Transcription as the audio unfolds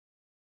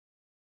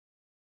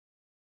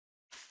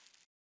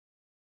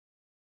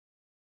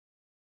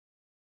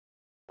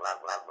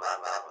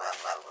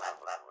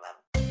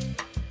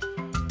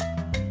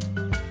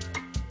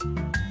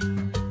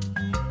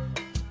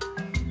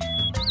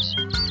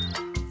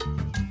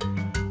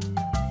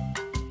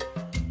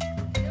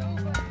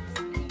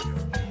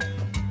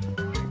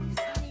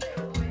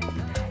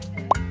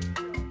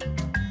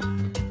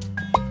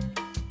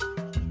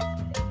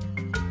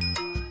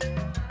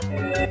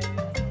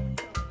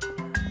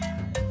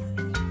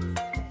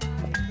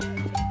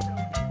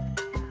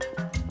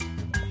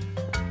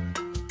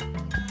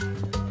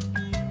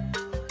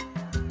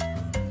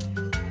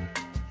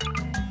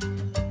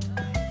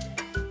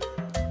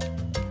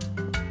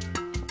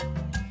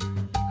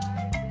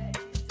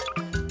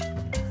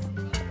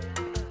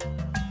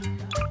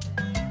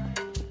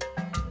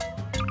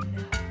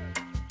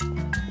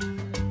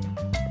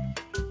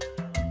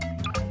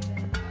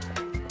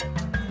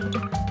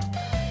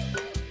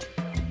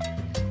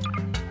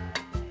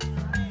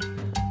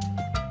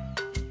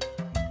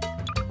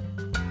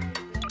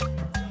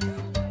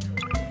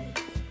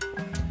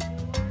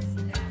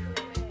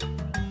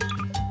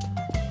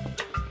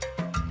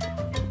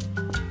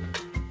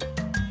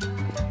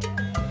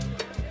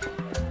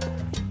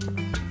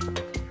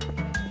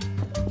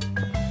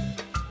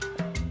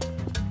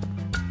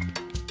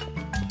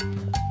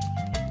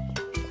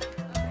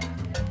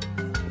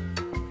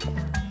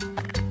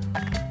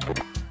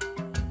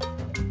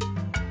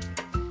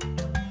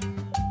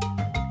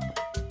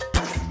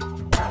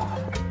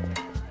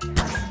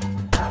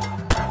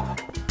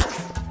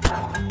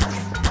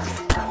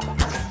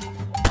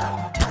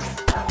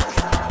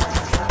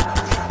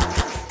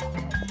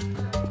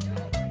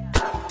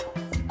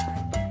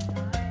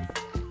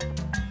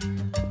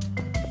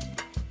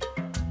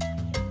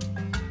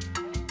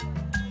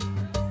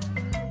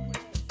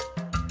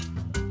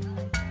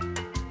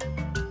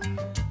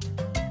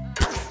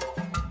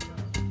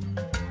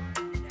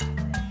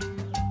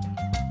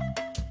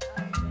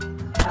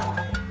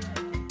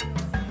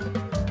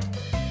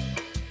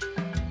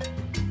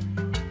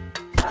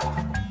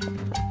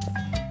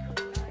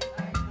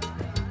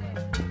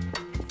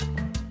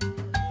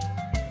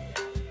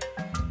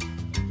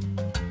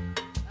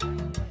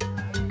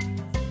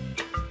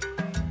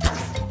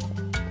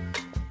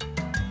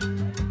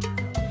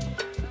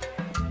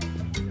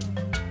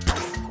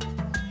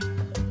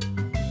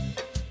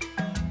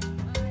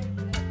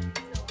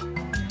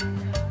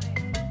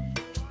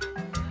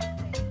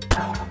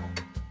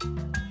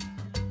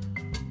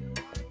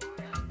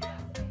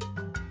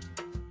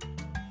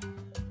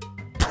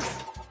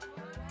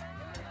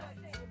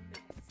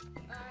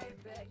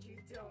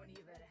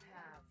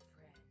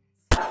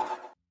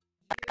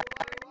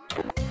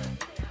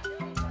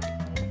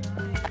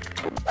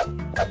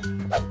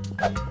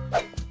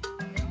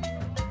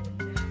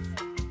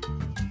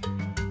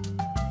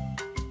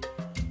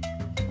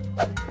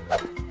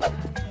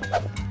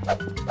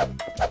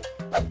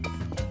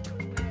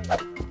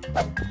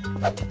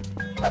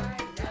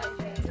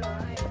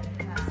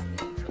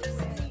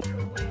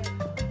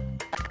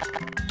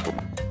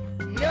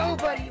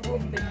Nobody will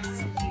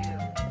miss you.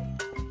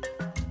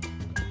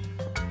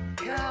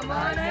 Come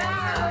on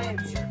out.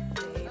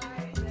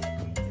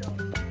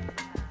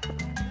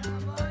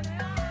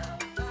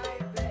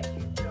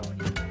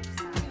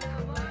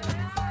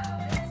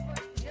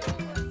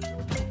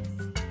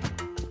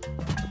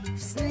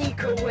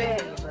 Sneak away,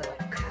 little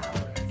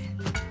coward.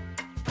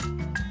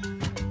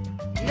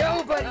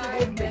 Nobody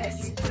will miss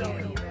you.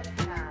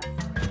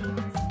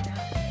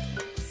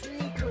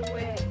 Sneak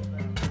away,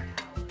 little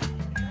coward.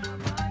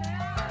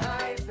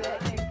 I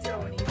bet you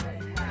don't even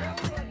have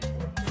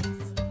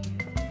friends.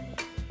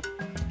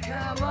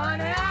 Come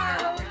on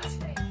out.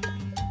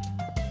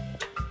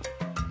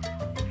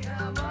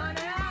 Come on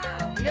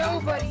out.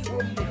 Nobody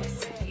will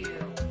miss you.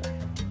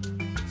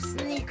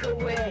 Sneak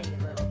away,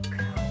 little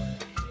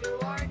coward. You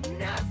are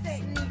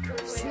nothing.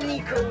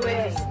 Sneak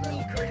away.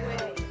 Sneak away.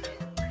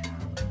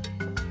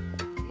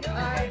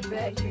 I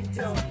bet you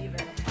don't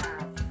even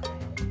have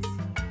friends.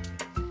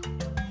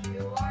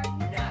 You are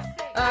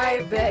nothing.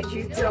 I bet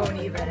you don't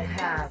even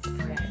have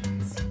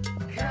friends.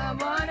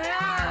 Come on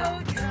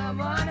out.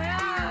 Come on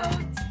out.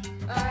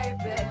 I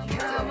bet you.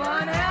 Come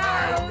on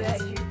out. I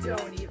bet you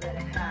don't even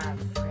have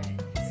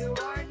friends. You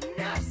are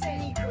nothing.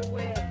 Sneak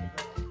away.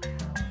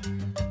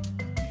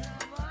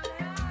 Come on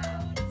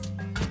out.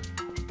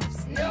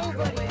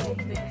 Nobody will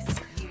miss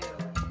you.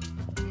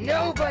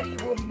 Nobody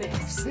will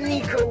miss.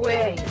 Sneak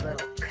away,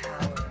 little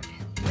coward.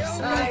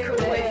 Sneak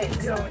away.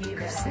 Don't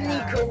even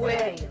sneak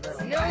away,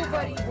 little.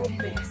 Nobody will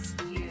miss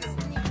you.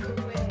 Sneak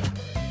away.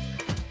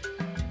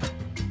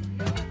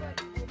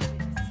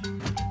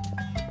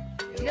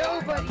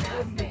 Nobody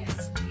will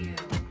miss you.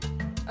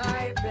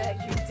 I bet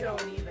you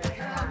don't even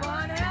have. Come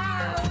on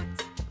out.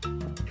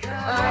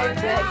 I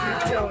bet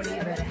you don't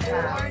even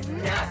have.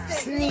 Nothing.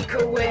 Sneak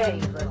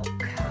away, little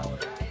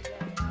coward.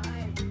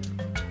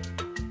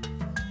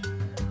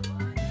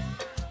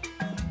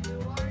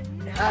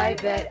 I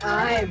bet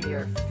I'm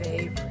your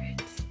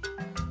favorite.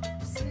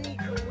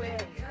 Sneak away.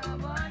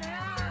 Come on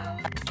out.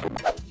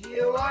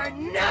 You are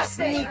nothing.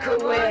 Sneak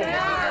away.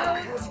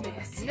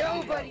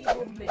 Nobody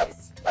will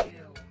miss.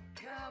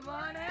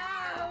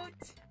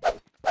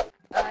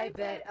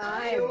 bet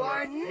you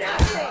are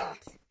nothing!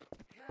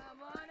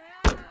 Come on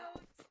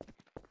out!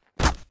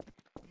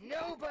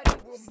 Nobody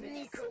will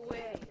sneak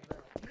away.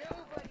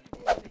 Nobody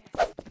will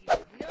miss you.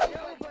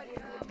 Nobody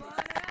come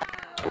on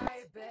out!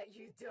 I bet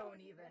you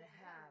don't even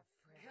have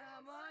friends.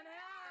 Come on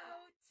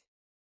out!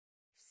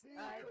 Sneak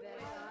away. I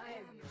bet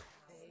I'm your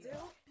favorite.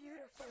 Still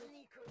beautiful.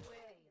 Sneak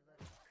away,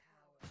 little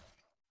coward.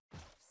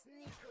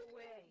 Sneak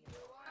away.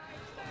 You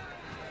are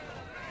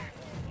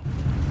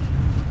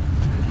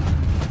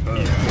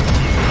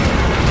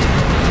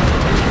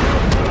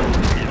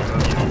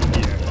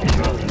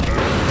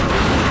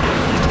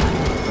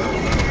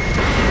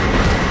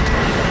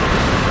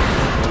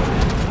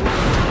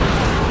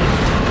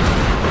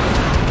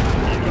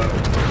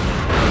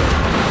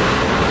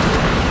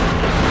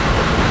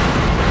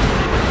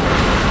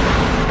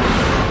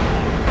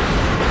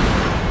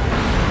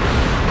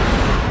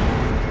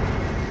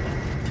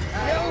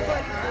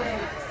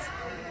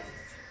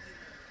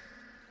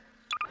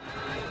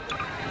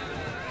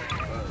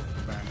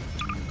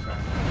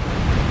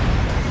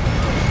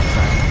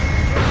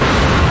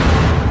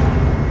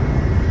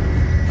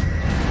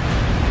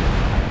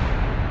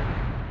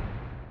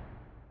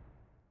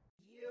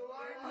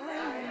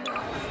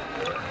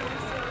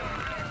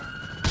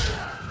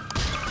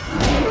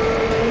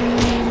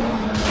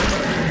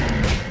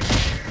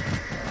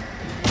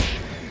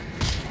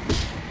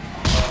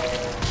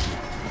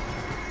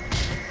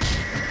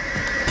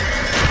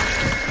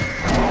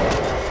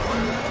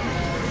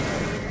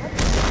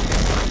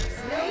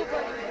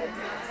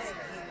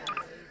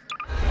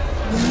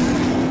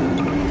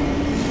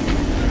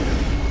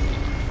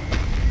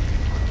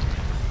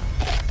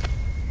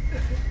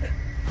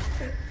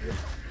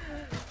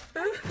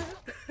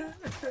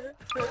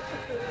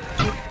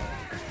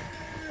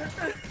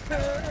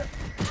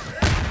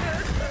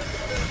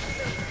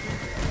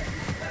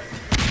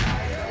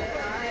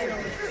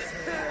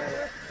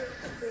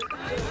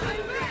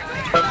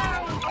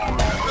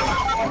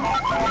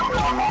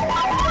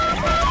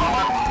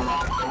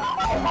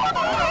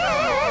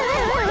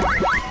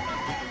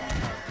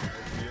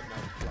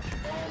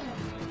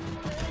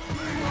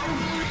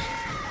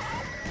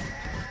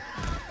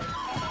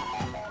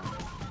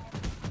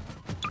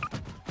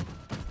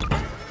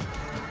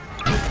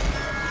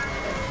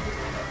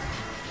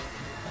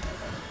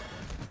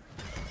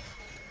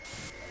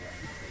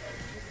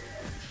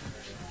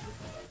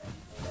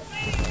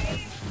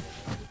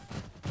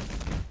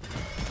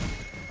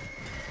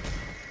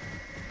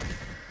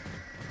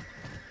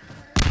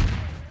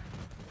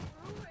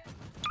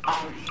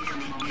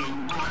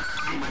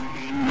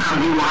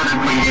You wanna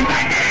bring it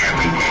back to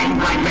everything,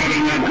 like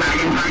letting a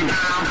dragon burn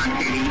down.